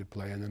thought she could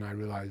play, and then I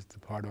realized the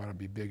part ought to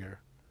be bigger.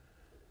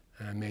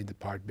 And I made the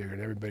part bigger,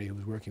 and everybody who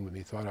was working with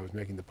me thought I was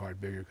making the part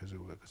bigger because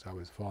I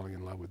was falling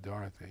in love with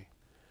Dorothy,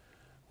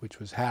 which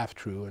was half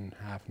true and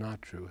half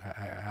not true.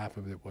 Half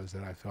of it was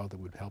that I felt it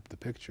would help the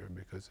picture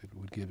because it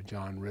would give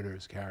John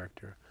Ritter's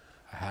character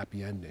a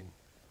happy ending.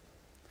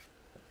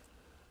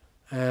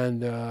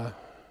 And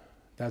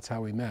that's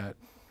how we met,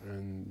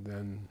 and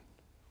then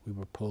we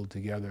were pulled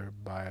together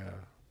by a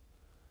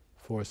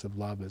force of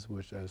love as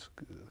the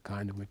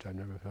kind of which I've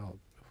never felt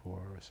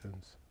before or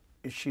since.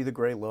 Is she the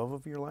great love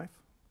of your life?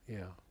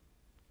 Yeah.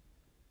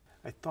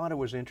 I thought it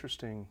was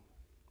interesting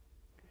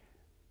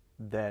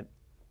that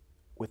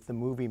with the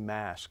movie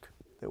Mask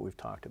that we've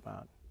talked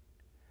about,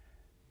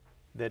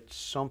 that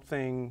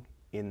something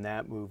in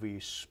that movie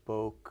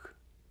spoke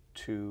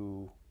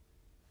to,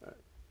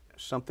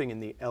 something in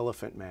The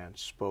Elephant Man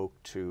spoke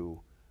to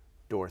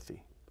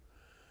Dorothy.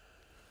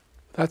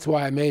 That's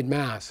why I made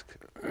Mask,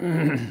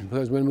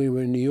 because when we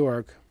were in New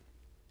York,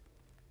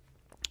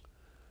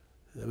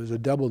 there was a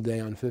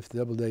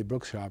Doubleday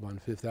bookshop on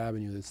Fifth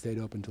Avenue that stayed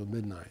open until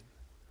midnight.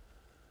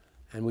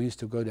 And we used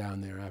to go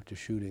down there after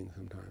shooting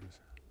sometimes.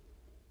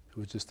 It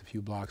was just a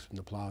few blocks from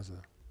the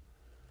plaza.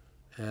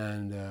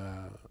 And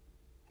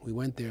we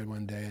went there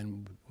one day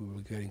and we were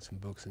getting some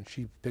books, and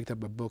she picked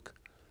up a book,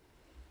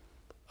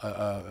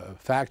 a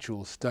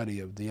factual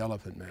study of the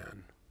Elephant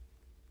Man,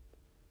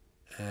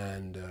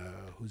 and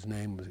whose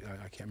name was,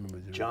 I can't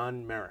remember.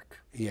 John Merrick.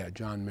 Yeah,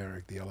 John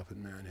Merrick, the Elephant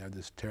Man, had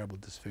this terrible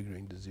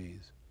disfiguring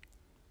disease.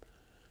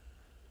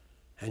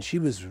 And she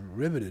was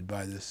riveted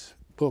by this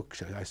book.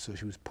 So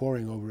she was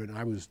poring over it, and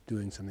I was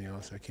doing something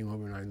else. I came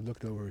over and I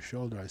looked over her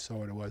shoulder. I saw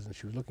what it was, and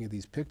she was looking at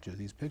these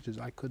pictures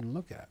I couldn't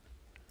look at.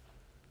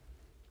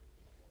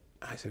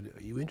 I said,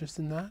 are you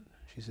interested in that?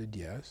 She said,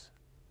 yes.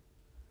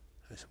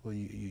 I said, well,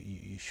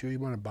 you sure you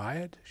want to buy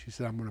it? She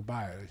said, I'm going to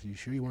buy it. I said, you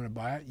sure you want to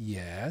buy it?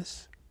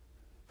 Yes.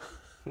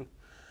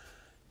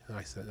 And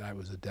I said, that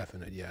was a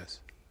definite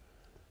yes.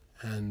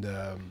 And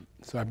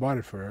so I bought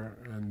it for her,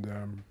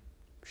 and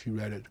she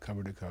read it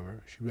cover to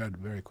cover. She read it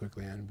very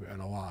quickly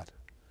and a lot.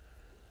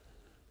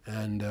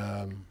 And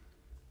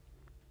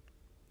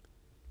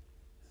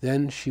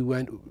then she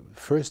went,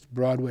 first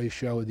Broadway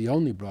show, the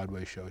only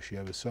Broadway show she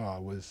ever saw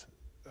was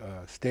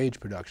a stage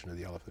production of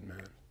The Elephant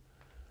Man.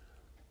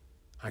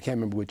 I can't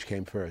remember which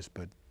came first,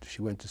 but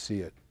she went to see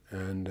it.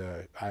 And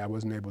I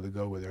wasn't able to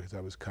go with her because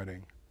I was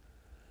cutting.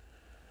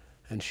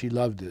 And she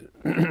loved it.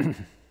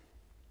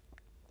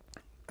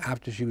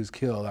 After she was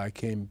killed, I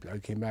came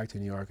back to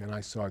New York, and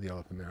I saw The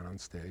Elephant Man on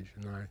stage,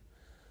 and I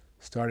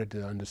started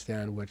to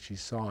understand what she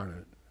saw in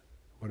it,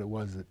 what it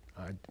was that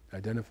I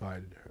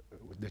identified her,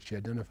 that she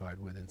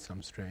identified with in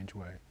some strange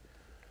way.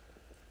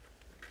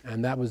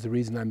 And that was the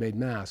reason I made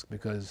Mask,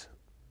 because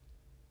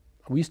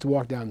we used to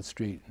walk down the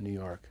street in New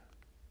York,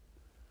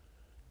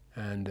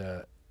 and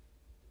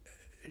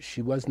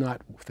she was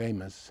not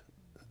famous.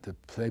 The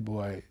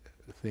Playboy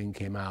thing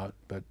came out,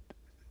 but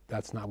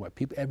that's not what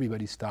people.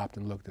 Everybody stopped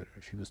and looked at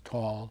her. She was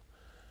tall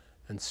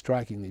and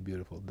strikingly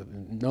beautiful.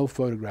 No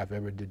photograph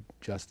ever did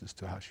justice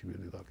to how she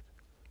really looked.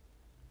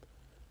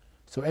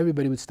 So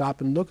everybody would stop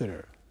and look at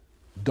her.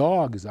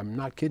 Dogs, I'm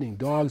not kidding,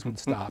 dogs would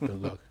stop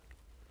and look.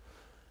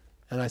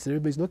 And I said,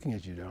 everybody's looking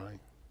at you, darling.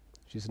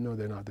 She said, no,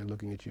 they're not, they're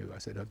looking at you. I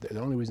said,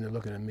 the only reason they're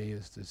looking at me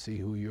is to see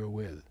who you're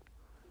with.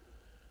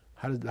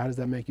 How does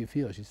that make you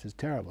feel? She says,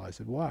 terrible. I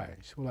said, why?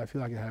 She said, well, I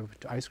feel like I have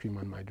ice cream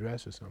on my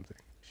dress or something.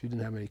 She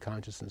didn't have any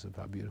consciousness of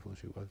how beautiful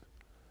she was.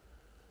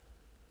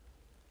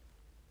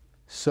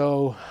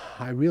 So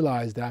I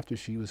realized after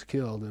she was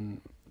killed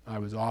and I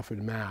was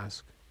offered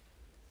Mask,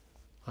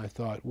 I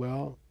thought,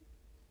 well,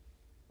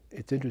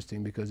 it's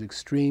interesting because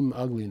extreme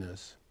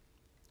ugliness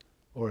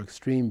or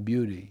extreme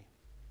beauty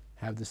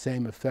have the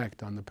same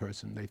effect on the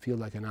person. They feel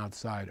like an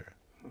outsider.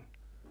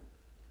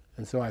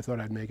 And so I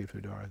thought I'd make it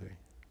for Dorothy.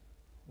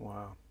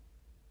 Wow.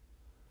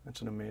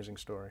 That's an amazing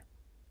story.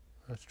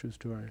 That's a true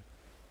story.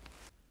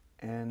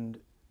 And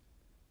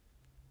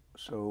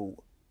so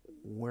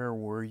where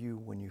were you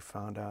when you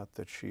found out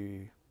that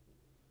she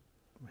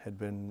had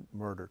been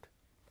murdered?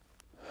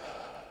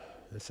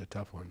 That's a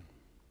tough one.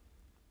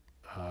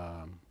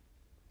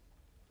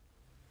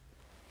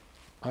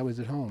 I was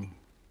at home,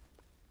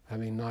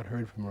 having not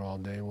heard from her all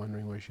day,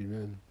 wondering where she'd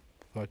been.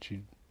 Thought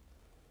she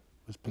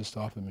was pissed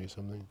off at me or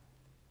something.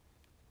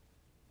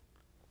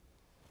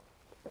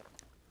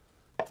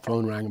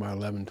 Phone rang about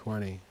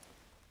 11:20,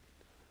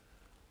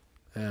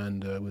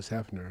 and it was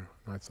Hefner.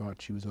 I thought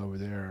she was over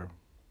there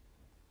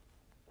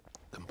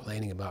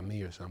complaining about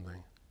me or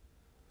something.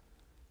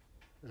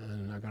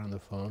 And I got on the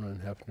phone,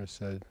 and Hefner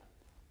said,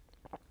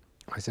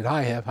 I said,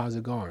 hi, Hef, how's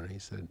it going? He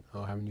said,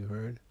 oh, haven't you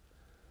heard?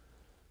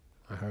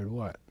 I heard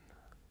what?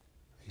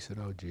 He said,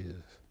 oh,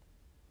 Jesus,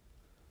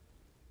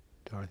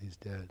 Dorothy's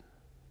dead.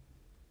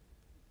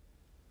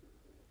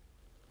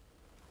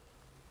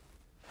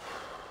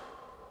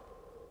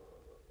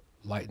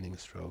 Lightning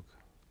stroke.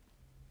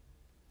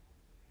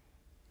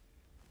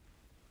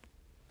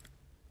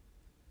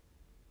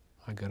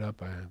 I got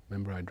up, I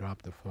remember I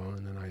dropped the phone,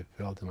 and then I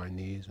fell to my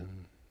knees,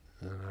 and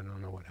I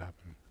don't know what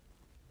happened.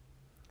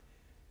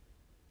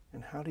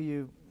 And how do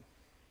you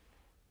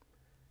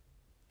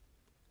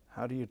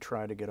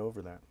try to get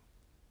over that?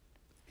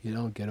 You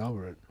don't get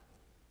over it.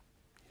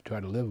 You try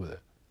to live with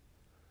it.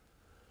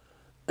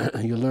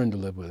 You learn to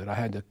live with it. I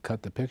had to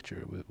cut the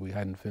picture. We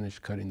hadn't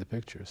finished cutting the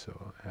picture,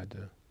 so I had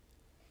to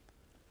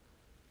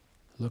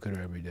look at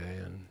her every day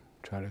and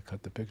try to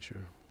cut the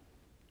picture.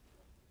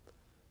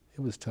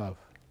 It was tough.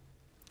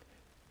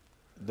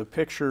 The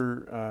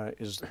picture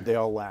They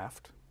All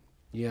Laughed.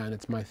 Yeah, and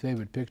it's my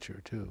favorite picture,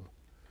 too.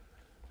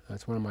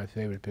 That's one of my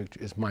favorite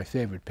pictures. It's my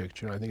favorite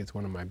picture. I think it's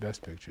one of my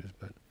best pictures,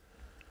 but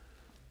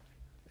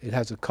it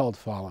has a cult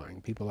following.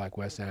 People like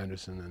Wes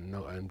Anderson and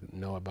Noah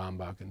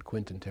Baumbach and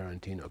Quentin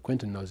Tarantino.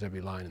 Quentin knows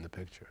every line in the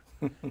picture.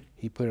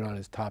 He put it on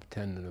his top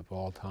 10 of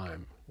all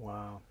time.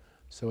 Wow.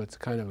 So it's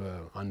kind of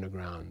an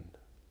underground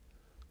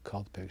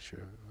cult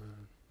picture.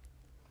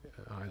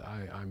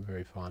 I'm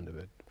very fond of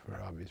it for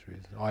obvious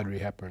reasons. Audrey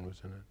Hepburn was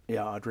in it.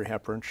 Yeah, Audrey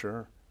Hepburn,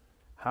 sure.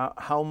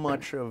 How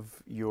much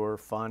of your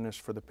fondness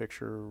for the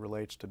picture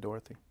relates to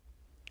Dorothy?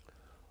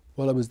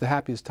 Well, it was the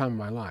happiest time of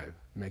my life,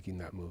 making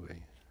that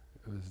movie.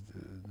 It was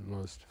the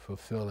most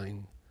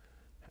fulfilling,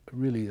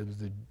 really, it was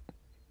the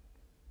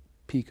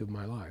peak of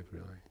my life,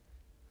 really.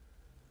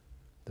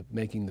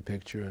 Making the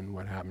picture and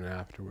what happened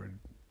afterward.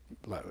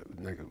 Like,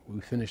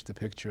 we finished the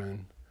picture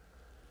and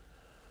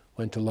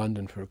went to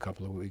London for a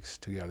couple of weeks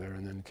together,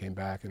 and then came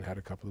back and had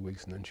a couple of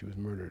weeks, and then she was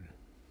murdered.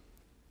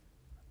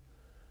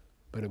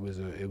 But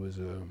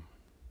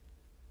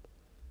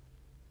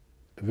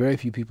very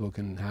few people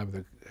can have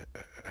the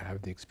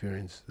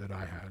experience that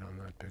I had on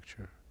that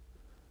picture,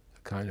 the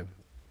kind of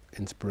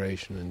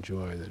inspiration and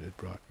joy that it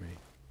brought me,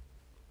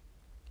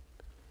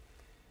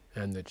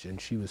 and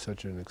she was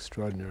such an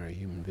extraordinary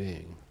human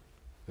being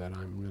that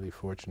I'm really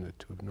fortunate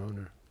to have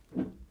known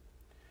her.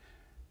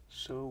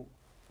 So,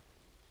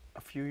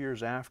 a few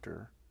years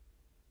after,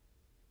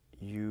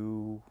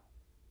 you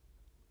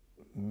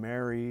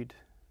married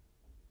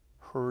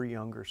her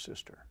younger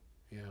sister.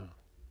 Yeah.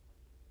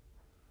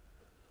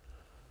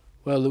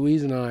 Well,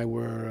 Louise and I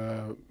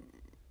were,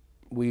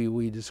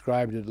 we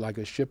described it like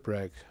a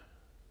shipwreck.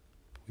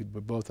 We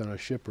were both on a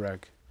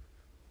shipwreck,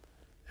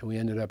 and we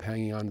ended up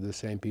hanging onto the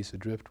same piece of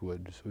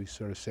driftwood, so we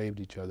sort of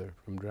saved each other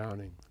from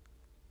drowning.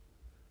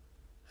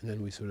 And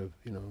then we sort of,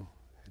 you know,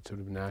 it sort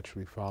of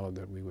naturally followed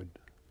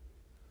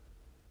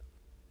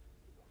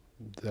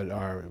that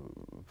our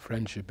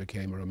friendship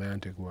became a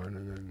romantic one,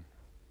 and then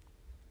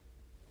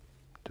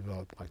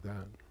developed like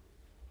that.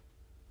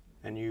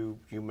 And you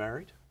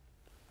married?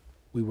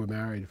 We were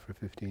married for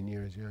 15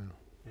 years, yeah.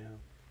 Yeah.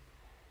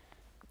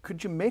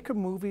 Could you make a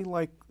movie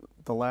like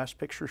The Last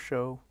Picture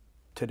Show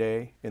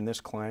today in this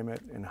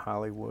climate in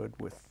Hollywood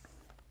with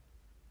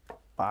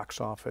box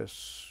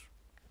office,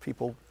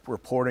 people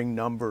reporting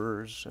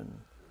numbers and...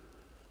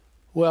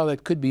 Well,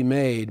 it could be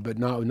made, but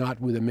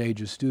not with a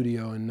major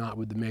studio and not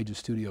with the major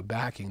studio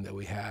backing that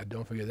we had.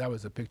 Don't forget, that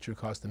was a picture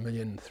cost $1.3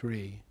 million.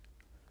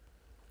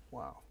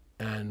 Wow.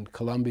 And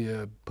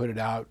Columbia put it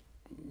out,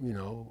 you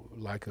know,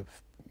 like an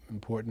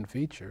important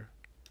feature.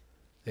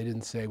 They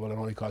didn't say, well, it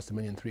only cost $1.3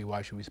 million,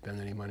 why should we spend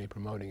any money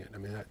promoting it? I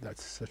mean,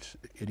 that's such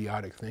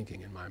idiotic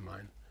thinking in my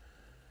mind.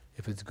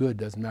 If it's good, it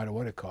doesn't matter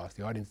what it costs.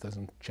 The audience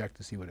doesn't check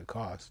to see what it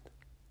cost.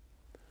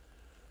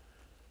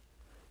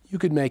 You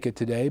could make it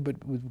today, but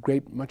with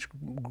much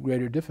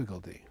greater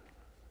difficulty.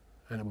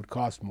 And it would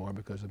cost more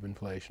because of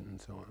inflation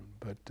and so on.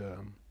 But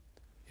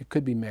it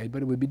could be made,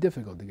 but it would be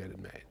difficult to get it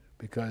made.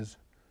 Because,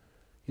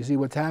 you see,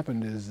 what's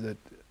happened is that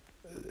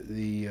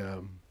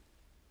in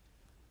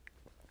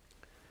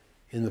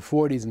the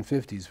 40s and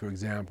 50s, for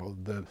example,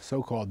 the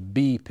so-called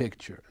B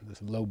picture,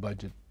 this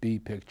low-budget B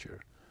picture,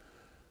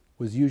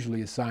 was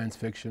usually a science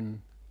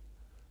fiction,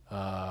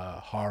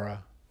 horror,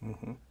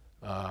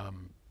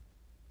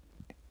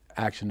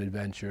 action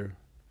adventure,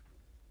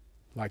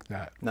 like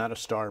that. Not a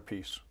star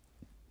piece.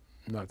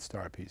 Not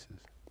star pieces.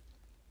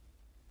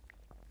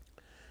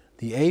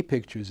 The A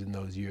pictures in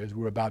those years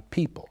were about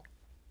people,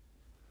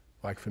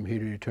 like From Here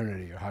to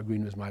Eternity, or How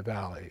Green Was My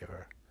Valley,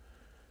 or,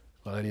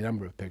 well, any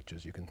number of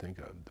pictures you can think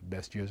of, The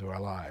Best Years of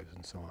Our Lives,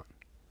 and so on.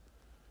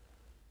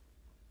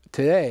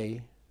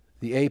 Today,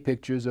 the A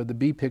pictures are the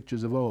B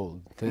pictures of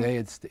old. Today,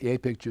 it's the A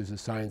pictures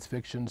of science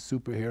fiction,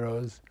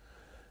 superheroes,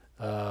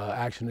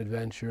 action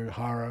adventure,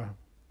 horror.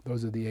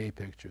 Those are the A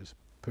pictures,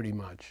 pretty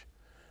much.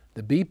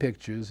 The B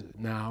pictures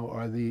now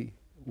are the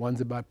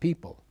ones about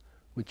people,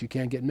 which you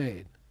can't get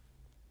made.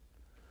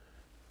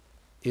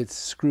 It's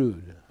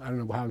screwed. I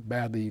don't know how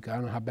badly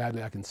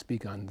I can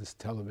speak on this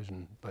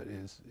television, but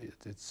it's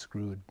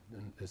screwed,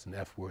 and it's an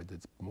F word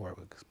that's more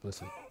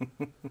explicit.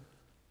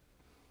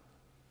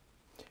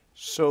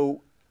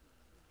 So,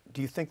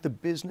 do you think the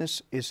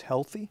business is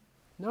healthy?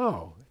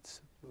 No,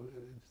 it's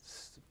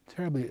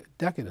terribly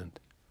decadent.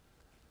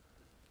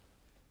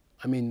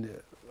 I mean,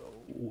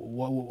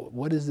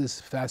 what is this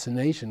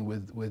fascination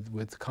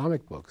with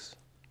comic books,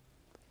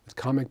 with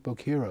comic book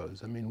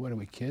heroes? I mean, what are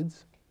we,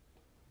 kids?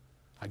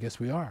 I guess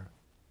we are.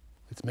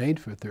 It's made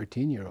for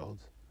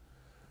 13-year-olds.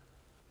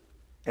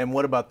 And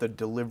what about the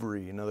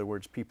delivery? In other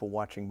words, people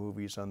watching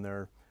movies on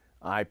their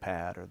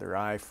iPad or their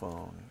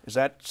iPhone. Is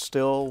that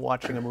still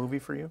watching a movie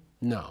for you?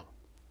 No.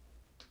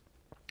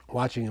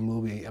 Watching a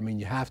movie, I mean,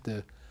 you have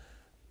to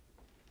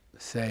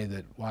say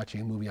that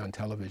watching a movie on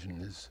television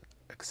is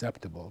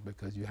acceptable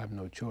because you have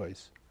no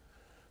choice.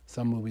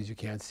 Some movies you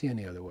can't see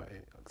any other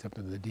way, except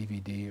on the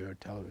DVD or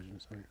television.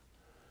 So.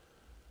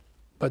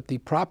 But the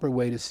proper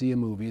way to see a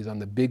movie is on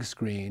the big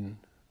screen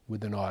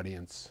with an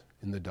audience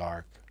in the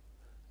dark.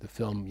 The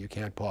film, you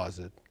can't pause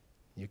it.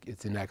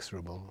 It's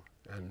inexorable,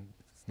 and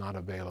it's not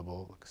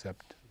available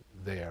except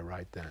there,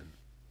 right then.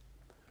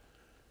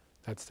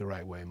 That's the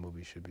right way a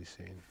movie should be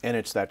seen. And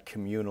it's that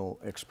communal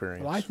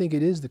experience. Well, I think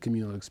it is the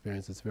communal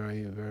experience that's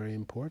very, very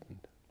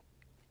important.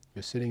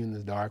 You're sitting in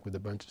the dark with a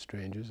bunch of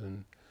strangers,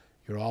 and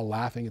you're all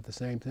laughing at the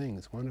same thing.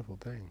 It's a wonderful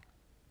thing.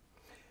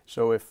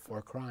 So if...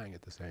 Or crying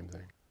at the same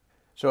thing.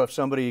 So if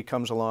somebody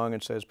comes along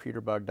and says,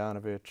 Peter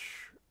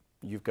Bogdanovich,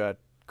 you've got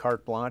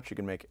carte blanche, you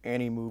can make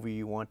any movie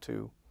you want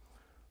to,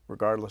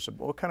 regardless of...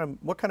 What kind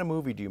of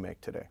movie do you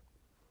make today?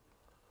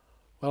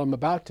 Well, I'm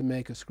about to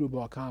make a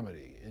screwball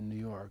comedy in New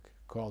York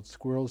called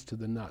Squirrels to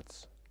the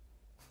Nuts.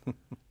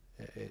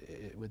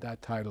 With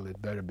that title,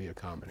 it better be a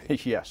comedy.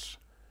 Yes.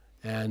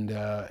 And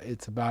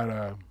it's about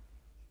a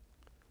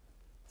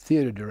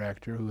theater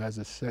director who has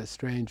a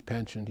strange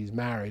penchant. He's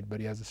married, but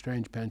he has a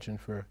strange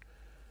penchant for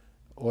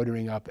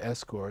ordering up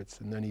escorts,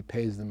 and then he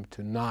pays them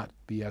to not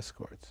be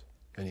escorts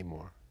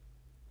anymore,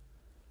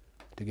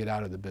 to get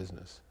out of the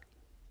business.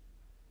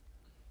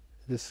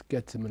 This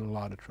gets him in a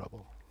lot of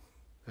trouble,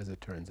 as it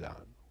turns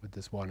out, with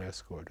this one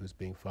escort who's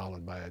being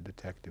followed by a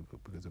detective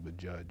because of a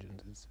judge,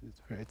 and it's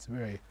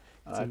a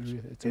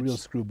real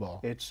screwball.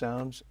 It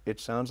sounds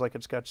like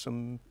it's got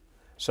some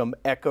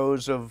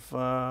echoes of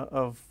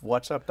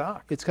What's Up,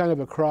 Doc? It's kind of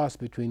a cross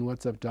between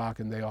What's Up, Doc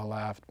and They All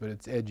Laughed, but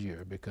it's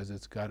edgier because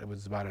it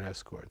was about an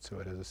escort, so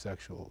it has a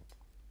sexual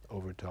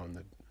overtone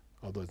that,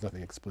 although there's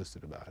nothing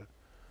explicit about it.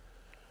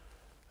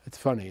 It's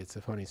funny. It's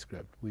a funny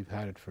script. We've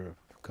had it for a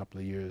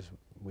couple of years.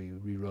 We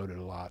rewrote it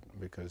a lot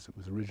because it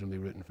was originally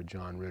written for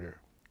John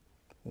Ritter.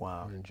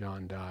 Wow. And when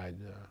John died,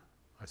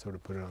 I sort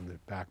of put it on the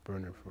back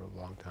burner for a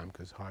long time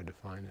because it's hard to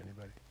find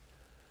anybody.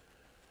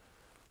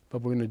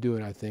 But we're going to do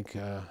it, I think,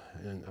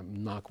 in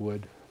knock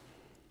wood,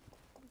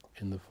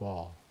 in the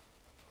fall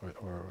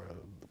or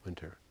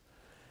winter.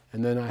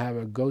 And then I have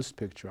a ghost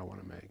picture I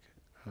want to make,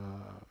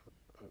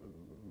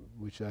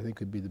 which I think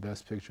could be the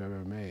best picture I've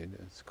ever made.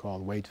 It's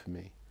called Wait for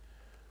Me.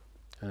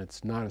 And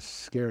it's not a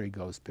scary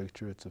ghost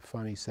picture, it's a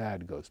funny,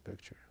 sad ghost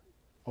picture.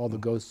 All the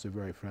ghosts are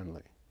very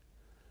friendly.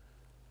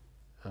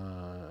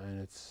 And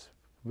it's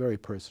very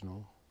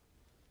personal.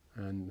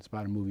 and it's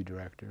about a movie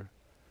director.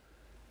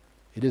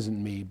 It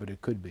isn't me, but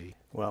it could be.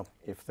 Well,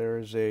 if there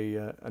is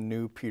a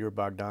new Peter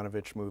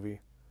Bogdanovich movie,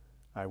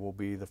 I will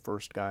be the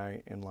first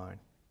guy in line.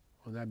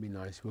 Well, that'd be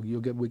nice. We'll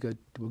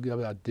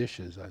give out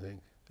dishes, I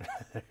think.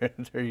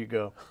 There you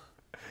go.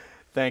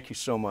 Thank you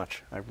so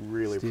much. I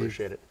really Steve,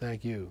 appreciate it.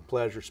 Thank you.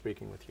 Pleasure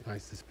speaking with you.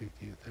 Nice to speak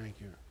to you. Thank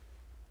you.